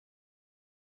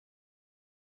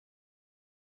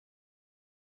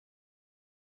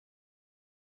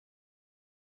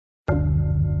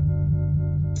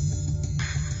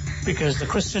because the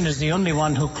Christian is the only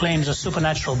one who claims a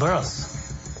supernatural birth.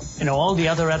 All the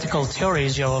other ethical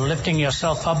theories, you're lifting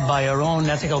yourself up by your own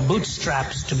ethical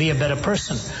bootstraps to be a better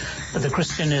person. But the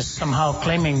Christian is somehow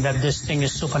claiming that this thing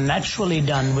is supernaturally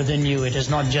done within you. It is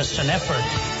not just an effort.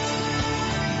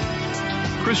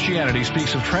 Christianity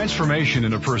speaks of transformation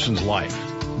in a person's life.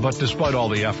 But despite all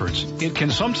the efforts, it can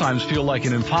sometimes feel like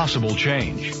an impossible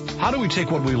change. How do we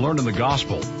take what we learn in the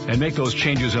gospel and make those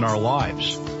changes in our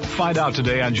lives? Find out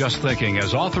today on Just Thinking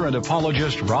as author and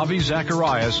apologist Ravi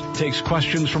Zacharias takes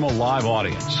questions from a live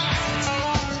audience.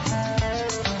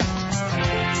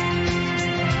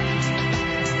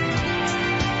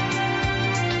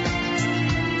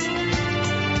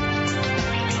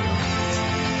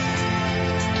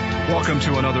 Welcome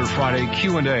to another Friday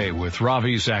Q&A with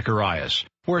Ravi Zacharias,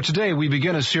 where today we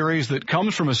begin a series that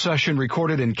comes from a session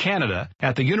recorded in Canada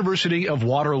at the University of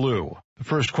Waterloo. The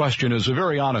first question is a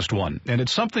very honest one, and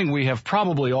it's something we have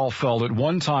probably all felt at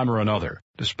one time or another.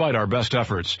 Despite our best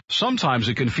efforts, sometimes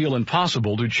it can feel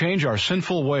impossible to change our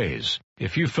sinful ways.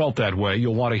 If you felt that way,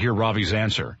 you'll want to hear Ravi's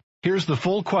answer. Here's the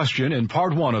full question in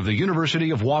part 1 of the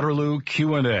University of Waterloo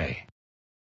Q&A.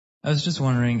 I was just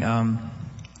wondering,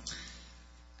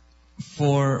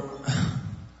 for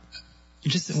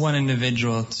just one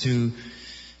individual to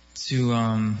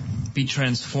be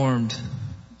transformed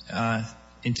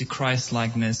into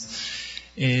Christ-likeness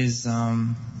is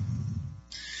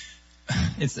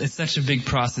it's such a big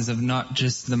process of not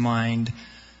just the mind,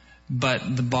 but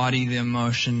the body, the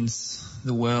emotions,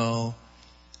 the will.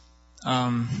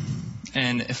 And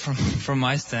from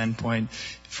my standpoint,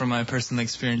 from my personal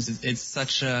experience, it's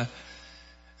such a,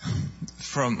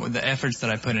 from the efforts that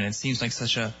I put in, it seems like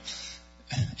such a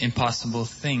impossible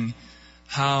thing.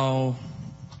 How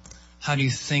do you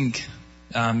think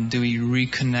do we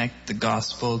reconnect the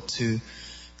gospel to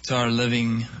our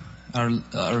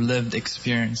lived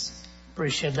experience?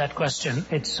 Appreciate that question.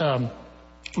 It's a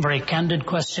very candid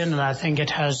question, and I think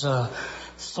it has a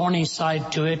thorny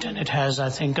side to it, and it has, I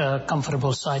think, a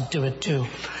comfortable side to it too.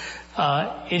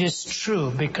 It is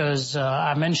true, because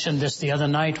I mentioned this the other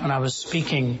night when I was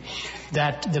speaking,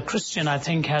 that the Christian, I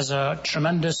think, has a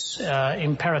tremendous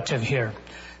imperative here,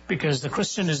 because the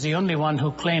Christian is the only one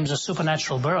who claims a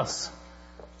supernatural birth.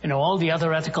 All the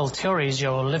other ethical theories,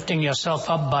 you're lifting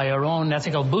yourself up by your own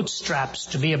ethical bootstraps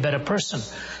to be a better person.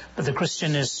 But the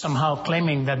Christian is somehow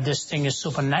claiming that this thing is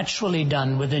supernaturally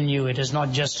done within you. It is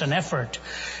not just an effort.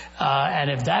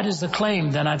 And if that is the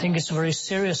claim, then I think it's a very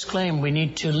serious claim we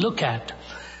need to look at.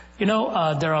 There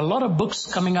are a lot of books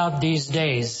coming out these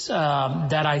days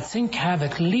that I think have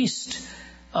at least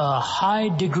a high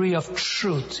degree of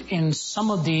truth in some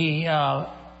of the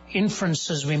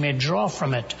inferences we may draw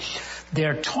from it.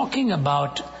 They're talking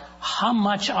about how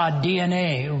much our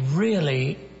DNA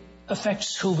really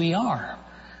affects who we are.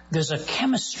 There's a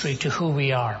chemistry to who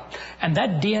we are. And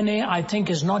that DNA, I think,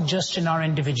 is not just in our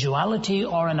individuality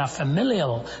or in our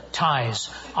familial ties.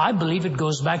 I believe it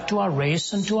goes back to our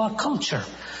race and to our culture.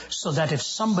 So that if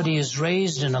somebody is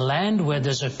raised in a land where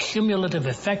there's a cumulative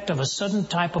effect of a certain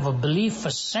type of a belief for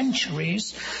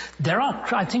centuries, there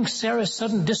are, I think,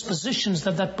 certain dispositions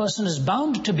that person is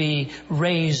bound to be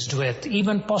raised with,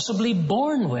 even possibly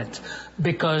born with.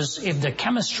 Because if the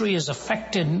chemistry is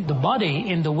affected the body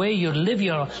in the way you live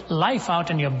your life out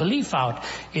and your belief out,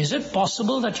 is it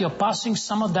possible that you're passing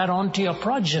some of that on to your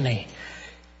progeny?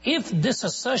 If this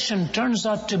assertion turns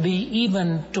out to be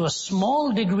even to a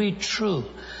small degree true,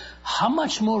 how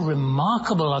much more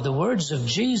remarkable are the words of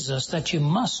Jesus that you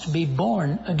must be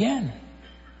born again?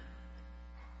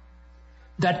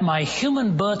 That my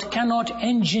human birth cannot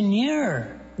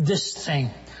engineer this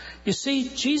thing. You see,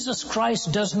 Jesus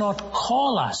Christ does not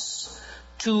call us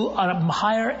to a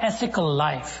higher ethical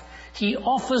life. He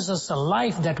offers us a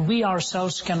life that we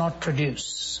ourselves cannot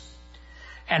produce.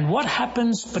 And what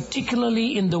happens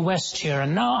particularly in the West here,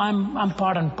 and now I'm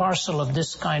part and parcel of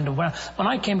this kind of, when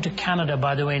I came to Canada,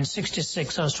 by the way, in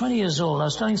 1966, I was 20 years old. I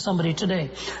was telling somebody today,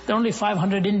 there were only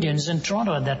 500 Indians in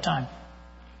Toronto at that time,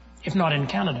 if not in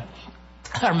Canada.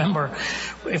 I remember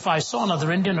if I saw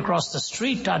another Indian across the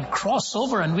street, I'd cross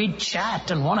over and we'd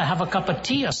chat and want to have a cup of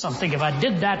tea or something. If I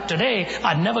did that today,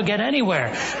 I'd never get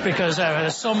anywhere because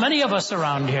there's so many of us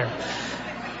around here.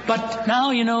 But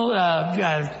now,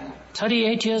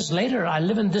 38 years later, I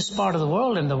live in this part of the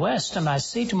world, in the West, and I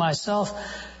say to myself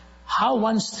how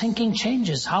one's thinking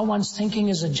changes, how one's thinking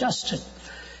is adjusted.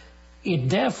 It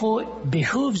therefore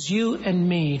behooves you and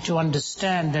me to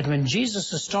understand that when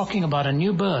Jesus is talking about a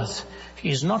new birth,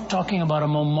 He's not talking about a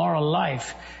more moral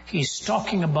life. He's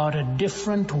talking about a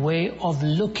different way of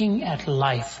looking at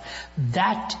life.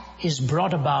 That is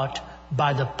brought about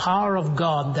by the power of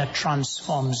God that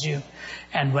transforms you.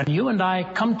 And when you and I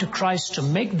come to Christ to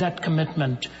make that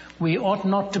commitment, we ought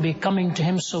not to be coming to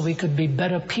Him so we could be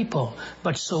better people,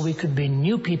 but so we could be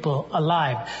new people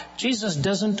alive. Jesus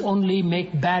doesn't only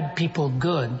make bad people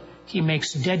good, He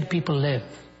makes dead people live.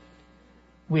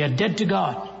 We are dead to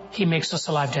God. He makes us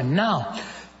alive to Him. Now,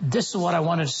 this is what I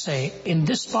wanted to say. In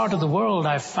this part of the world,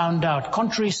 I've found out,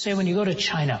 contrary, say, when you go to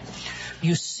China,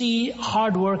 you see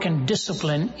hard work and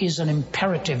discipline is an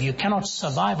imperative. You cannot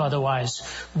survive otherwise.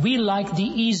 We like the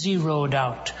easy road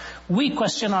out. We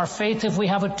question our faith if we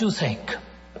have a toothache.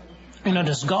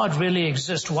 Does God really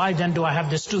exist? Why then do I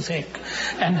have this toothache?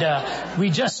 And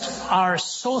we just are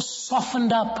so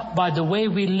softened up by the way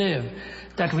we live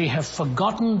that we have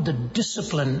forgotten the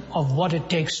discipline of what it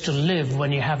takes to live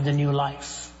when you have the new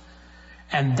life.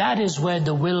 And that is where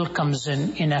the will comes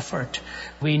in effort.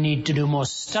 We need to do more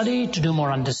study, to do more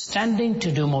understanding,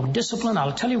 to do more discipline.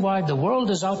 I'll tell you why. The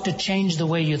world is out to change the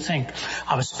way you think.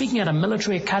 I was speaking at a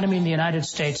military academy in the United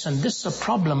States, and this is a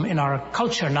problem in our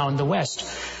culture now in the West.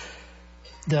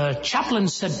 The chaplain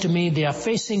said to me they are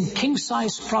facing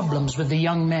king-size problems with the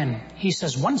young men. He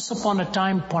says, once upon a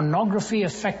time, pornography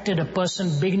affected a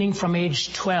person beginning from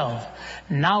age 12.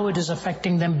 Now it is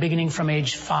affecting them beginning from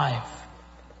age 5.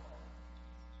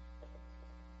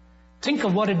 Think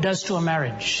of what it does to a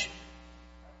marriage.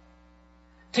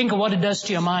 Think of what it does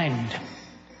to your mind.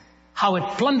 How it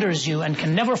plunders you and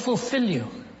can never fulfill you.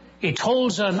 It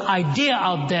holds an idea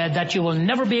out there that you will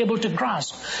never be able to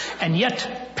grasp. And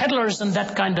yet, peddlers and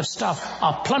that kind of stuff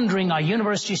are plundering our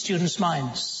university students'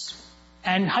 minds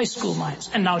and high school minds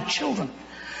and now children.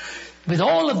 With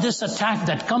all of this attack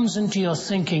that comes into your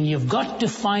thinking, you've got to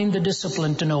find the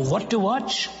discipline to know what to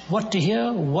watch, what to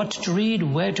hear, what to read,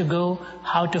 where to go,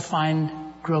 how to find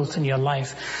growth in your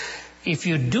life. If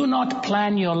you do not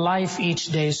plan your life each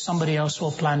day, somebody else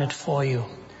will plan it for you.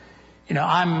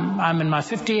 I'm in my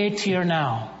 58th year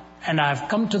now, and I've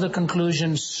come to the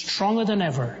conclusion stronger than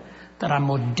ever that I'm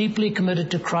more deeply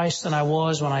committed to Christ than I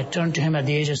was when I turned to Him at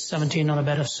the age of 17 on a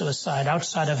bed of suicide.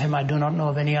 Outside of Him, I do not know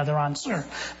of any other answer.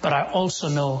 But I also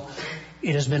know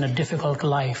it has been a difficult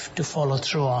life to follow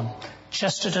through on.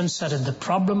 Chesterton said it, the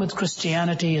problem with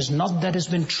Christianity is not that it's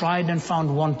been tried and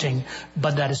found wanting,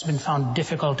 but that it's been found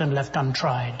difficult and left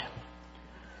untried.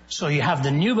 So you have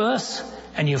the new birth,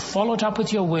 and you follow it up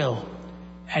with your will,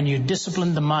 and you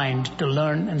discipline the mind to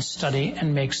learn and study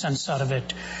and make sense out of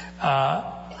it.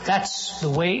 That's the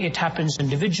way it happens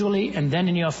individually, and then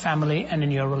in your family and in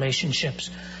your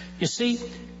relationships. You see,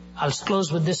 I'll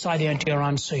close with this idea into your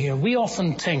answer here. We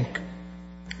often think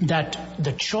that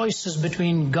the choice is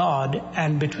between God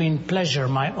and between pleasure,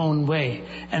 my own way.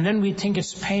 And then we think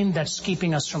it's pain that's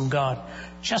keeping us from God.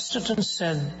 Chesterton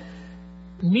said,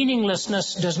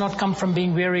 meaninglessness does not come from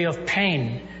being weary of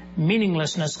pain.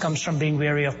 Meaninglessness comes from being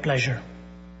weary of pleasure.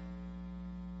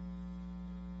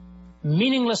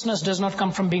 Meaninglessness does not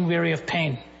come from being weary of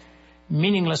pain.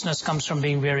 Meaninglessness comes from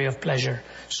being weary of pleasure.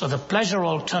 So the pleasure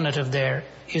alternative there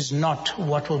is not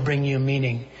what will bring you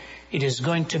meaning. It is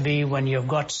going to be when you've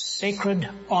got sacred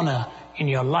honor in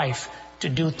your life to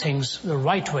do things the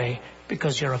right way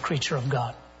because you're a creature of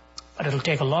God. But it'll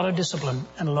take a lot of discipline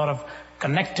and a lot of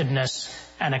connectedness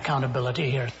and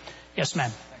accountability here. Yes,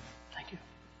 ma'am. Thank you.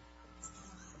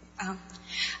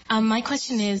 My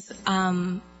question is,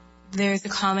 there's a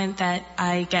comment that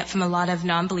I get from a lot of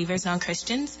non-believers,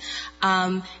 non-Christians.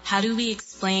 How do we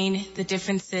explain the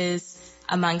differences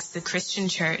amongst the Christian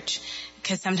church?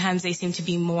 Because sometimes they seem to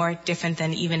be more different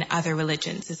than even other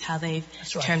religions, is how they've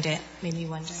termed it. Made me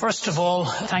wonder. First of all,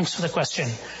 thanks for the question.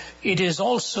 It is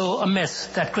also a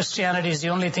myth that Christianity is the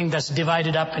only thing that's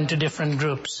divided up into different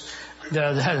groups.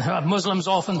 The Muslims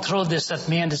often throw this at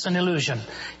me, and it's an illusion.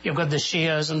 You've got the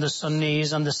Shias and the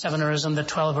Sunnis and the Seveners and the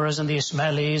Twelvers and the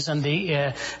Ismailis and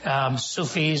the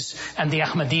Sufis and the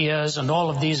Ahmadiyyas and all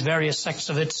of these various sects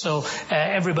of it. So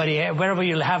everybody, wherever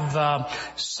you'll have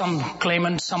some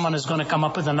claimant, someone is going to come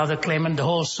up with another claimant. The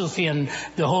whole Sufi and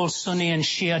the whole Sunni and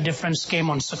Shia difference came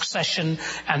on succession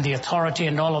and the authority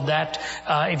and all of that.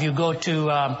 If you go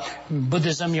to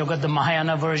Buddhism, you've got the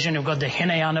Mahayana version, you've got the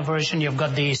Hinayana version, you've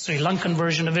got the Sri Lankan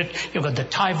version of it, you've got the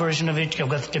Thai version of it, you've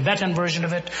got the Tibetan version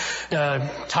of it.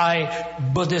 The Thai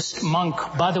Buddhist monk,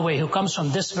 by the way, who comes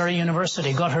from this very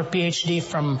university, got her PhD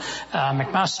from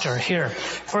McMaster here.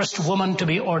 First woman to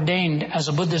be ordained as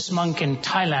a Buddhist monk in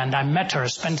Thailand. I met her,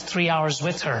 spent 3 hours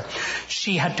with her.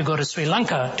 She had to go to Sri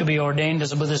Lanka to be ordained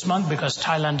as a Buddhist monk because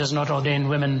Thailand does not ordain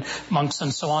women monks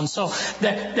and so on. So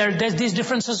there's these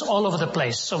differences all over the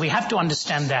place. So we have to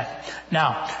understand that.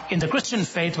 Now, in the Christian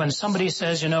faith, when somebody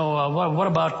says, what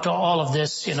about all of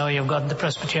this? You've got the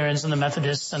Presbyterians and the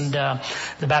Methodists and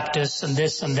the Baptists and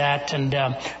this and that and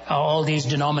all these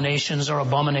denominations or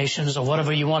abominations or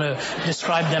whatever you want to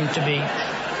describe them to be.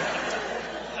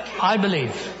 I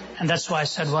believe, and that's why I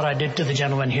said what I did to the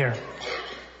gentleman here,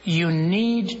 you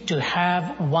need to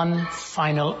have one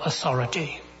final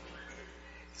authority.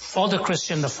 For the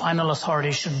Christian, the final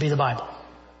authority should be the Bible.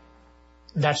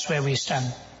 That's where we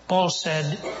stand. Paul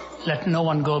said, let no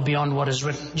one go beyond what is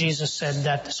written. Jesus said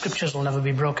that the scriptures will never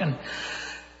be broken.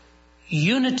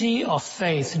 Unity of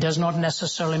faith does not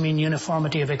necessarily mean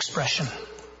uniformity of expression.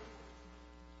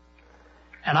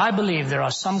 And I believe there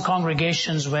are some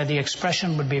congregations where the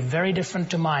expression would be very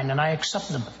different to mine, and I accept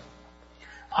them.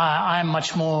 I'm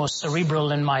much more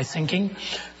cerebral in my thinking.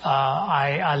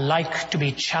 I like to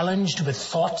be challenged with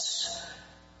thoughts.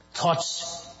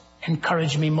 Thoughts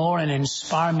encourage me more and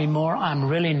inspire me more. I'm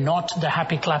really not the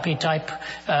happy-clappy type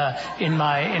in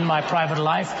my private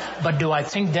life. But do I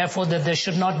think, therefore, that there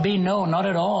should not be? No, not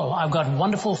at all. I've got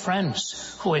wonderful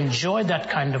friends who enjoy that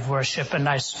kind of worship, and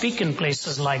I speak in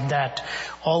places like that,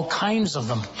 all kinds of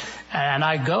them. And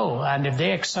I go, and if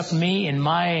they accept me in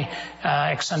my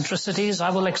eccentricities,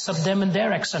 I will accept them in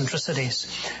their eccentricities.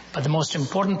 But the most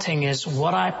important thing is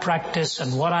what I practice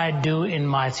and what I do in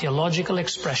my theological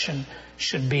expression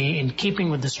should be in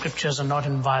keeping with the scriptures and not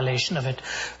in violation of it.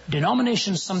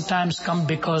 Denominations sometimes come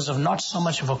because of not so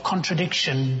much of a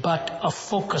contradiction, but a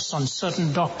focus on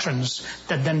certain doctrines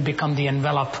that then become the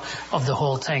envelope of the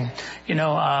whole thing.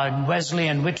 Wesley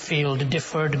and Whitefield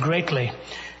differed greatly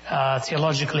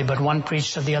theologically, but one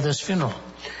preached at the other's funeral.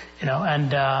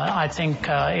 I think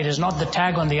it is not the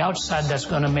tag on the outside that's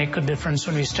going to make a difference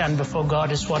when we stand before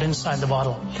God. It's what inside the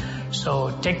bottle.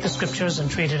 So take the scriptures and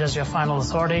treat it as your final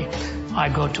authority. I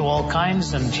go to all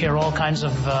kinds and hear all kinds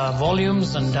of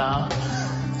volumes, and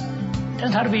it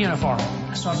doesn't have to be uniform.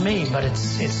 It's not me, but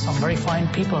it's some very fine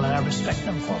people, and I respect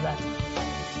them for that.